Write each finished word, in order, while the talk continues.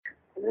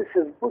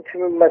Bilirsiniz, bu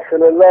kimi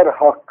məsələlər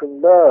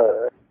haqqında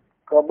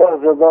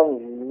qabaqcadan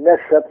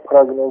nəsə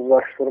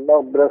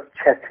proqnozlaşdırmaq biraz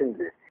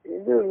çətindir.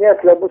 İndi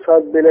ümumiyyətlə bu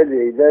saat belə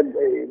deyil də,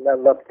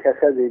 mən lap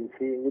kəsə deyim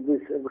ki, indi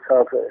biz bu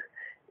saat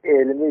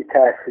elmi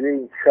təhsili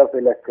inkişaf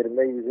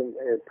elətdirmək bizim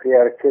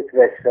prioritet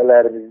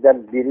vəzifələrimizdən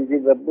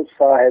biridir və bu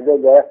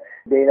sahədə də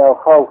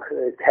beynəlxalq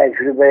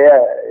təcrübəyə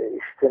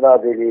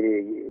istinad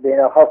edirik,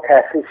 beynəlxalq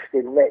təhsil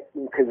sisteminə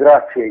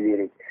inteqrasiya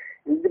edirik.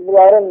 İndi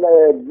bunların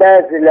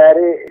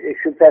bəziləri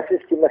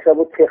şübhəsiz ki, məsələn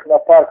bu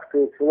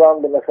texnoparkdır,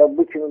 filandır, məsələn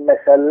bu kimi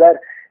məsələlər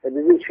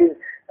bizim üçün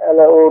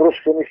hələ o rus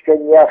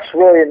demişkən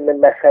yasvoyenli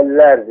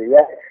məsələlərdir.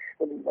 Yəni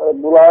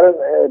bunların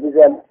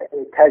bizə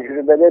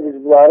təcrübədə biz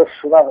bunları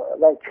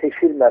sınaqdan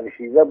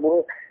keçirməmişik və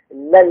bunun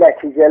nə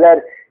nəticələr,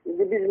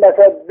 indi biz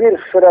məsələn bir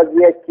sıra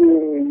deyək ki,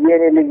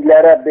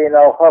 yeniliklərə,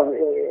 beynəlxalq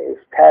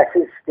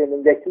təhsil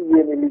sistemindəki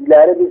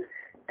yenilikləri biz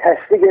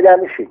təsdiq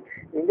eləmişik.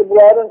 İndi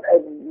bunların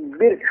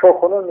bir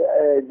çoxunun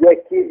deyək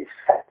ki,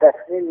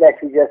 səhdəsinin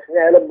nəticəsini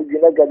hələ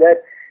bugünə qədər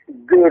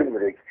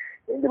görmürük.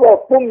 İndi bax,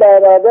 bu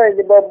mənada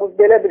bu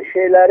belə bir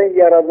şeylərin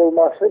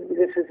yaradılması,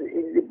 bilirsiniz,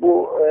 indi bu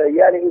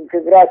yəni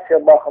inteqrasiya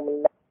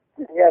baxımından,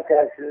 dünya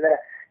təhsilinə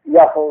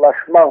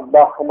yaxınlaşmaq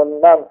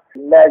baxımından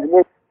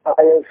məqbul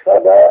sayılsa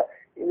da,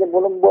 indi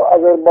bunun bu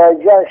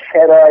Azərbaycan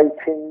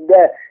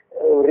şəraitində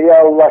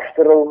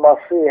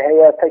reallaşdırılması,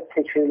 həyata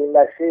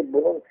keçirilməsi,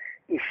 bunun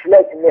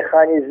işlək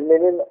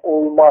mexanizminin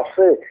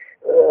olması,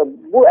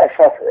 bu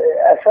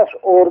əsas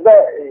orada,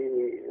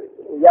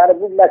 yəni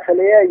bu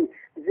məsələyə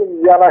bizim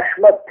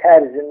yanaşma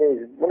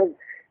tərzimiz, bunu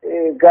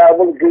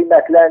qəbul,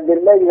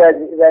 qiymətləndirmək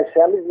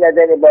vəzifəmiz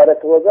nədən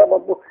ibarət olacaq, amma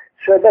bu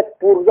söhbət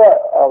burada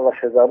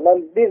anlaşacaq. Mən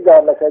bir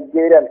daha məsələn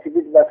deyirəm ki,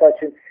 biz məsəl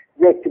üçün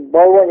deyək ki,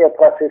 Bologna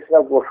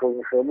prosesinə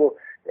qoşulmuşuq, bu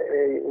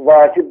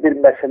vacib bir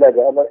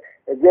məsələdir, amma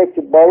deyək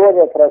ki,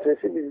 Bologna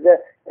prosesi bizdə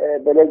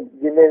belə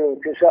demək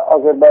mümkünsə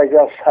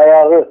Azərbaycan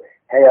sayağı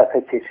həyata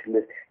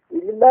keçirilir.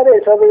 İndi mən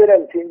hesab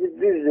edirəm ki, indi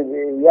düzdür,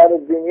 yəni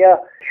dünya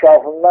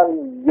şafından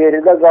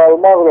geridə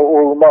qalmaqla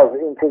olmaz,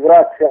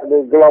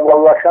 inteqrasiyadır,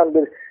 qloballaşan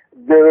bir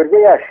dövrdə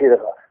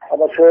yaşayırıq.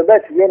 Amma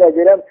söhbət yenə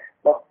deyirəm,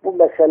 bax bu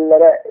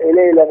məsələlərə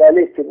elə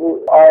eləməliyik ki, bu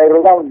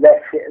ayrılan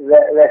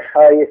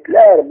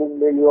vəsaitlər, bu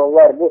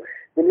milyonlar, bu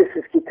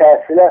bilirsiniz ki,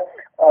 təhsilə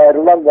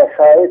ayrılan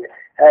vəsait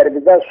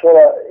hərbidən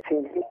sonra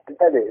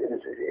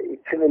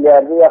 2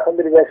 milyarda yaxın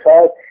bir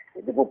vəsait.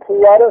 İndi bu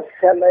pulların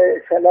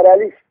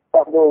səmərəli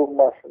istifadə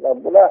olunmasına,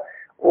 buna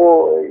o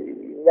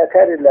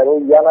nətərirlər, o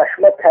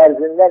yanaşma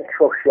tərzindən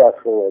çox şey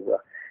asılı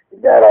olacaq.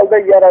 İndi hər halda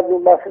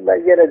yaradılması,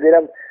 mən yenə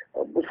deyirəm,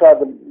 bu saat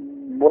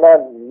buna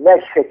nə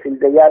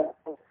şəkildə, yəni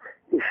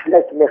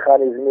işlək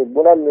mexanizmi,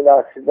 buna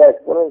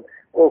münasibət, bunun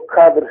o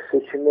kadr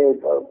seçimi,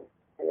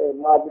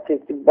 maddi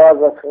teklif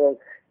bazasının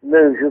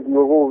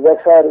mövcudluğu və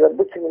s.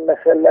 bu kimi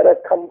məsələlərə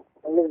tam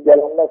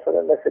gələndən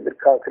sonra nəsə bir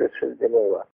konkret söz demək var.